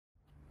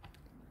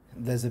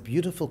There's a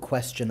beautiful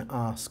question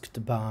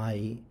asked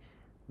by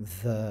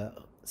the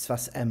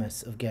Sfas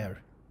Emes of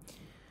Ger.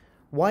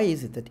 Why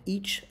is it that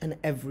each and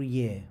every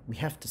year we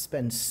have to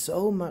spend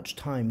so much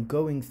time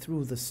going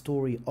through the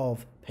story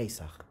of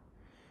Pesach?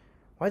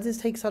 Why does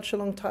it take such a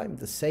long time?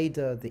 The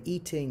Seder, the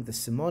eating, the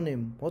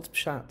Simonim, what's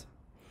Pshat?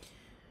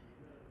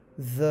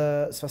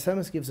 The Sfas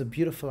Emes gives a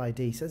beautiful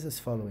idea. He says as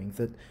following,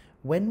 that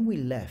when we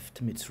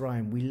left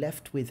Mitzrayim, we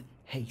left with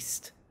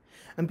haste.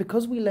 And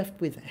because we left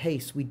with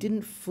haste, we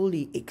didn't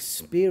fully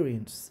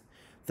experience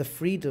the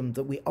freedom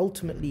that we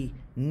ultimately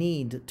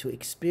need to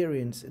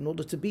experience in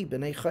order to be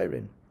B'nai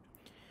Chayrin.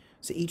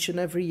 So each and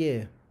every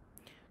year,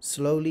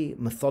 slowly,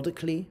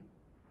 methodically,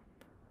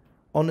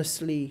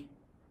 honestly,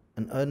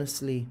 and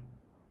earnestly,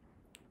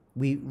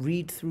 we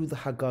read through the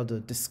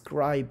Haggada,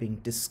 describing,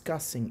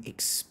 discussing,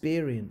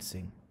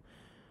 experiencing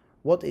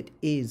what it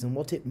is and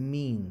what it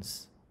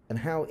means and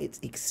how it's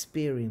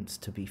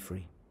experienced to be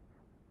free.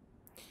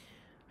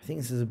 I think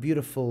this is a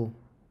beautiful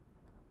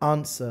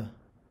answer,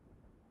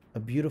 a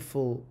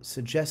beautiful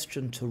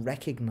suggestion to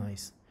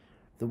recognize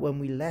that when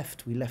we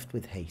left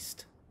with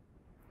haste.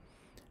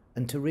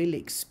 And to really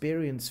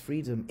experience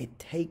freedom, it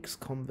takes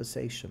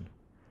conversation.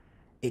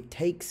 It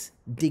takes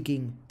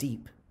digging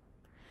deep.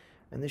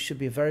 And this should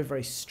be a very,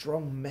 very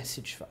strong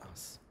message for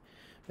us.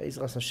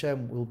 Be'ezras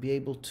Hashem will be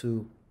able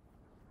to,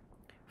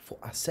 for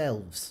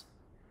ourselves,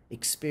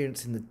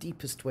 experience in the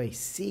deepest way,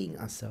 seeing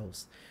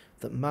ourselves,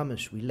 that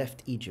mamash, we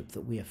left Egypt,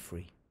 that we are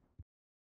free.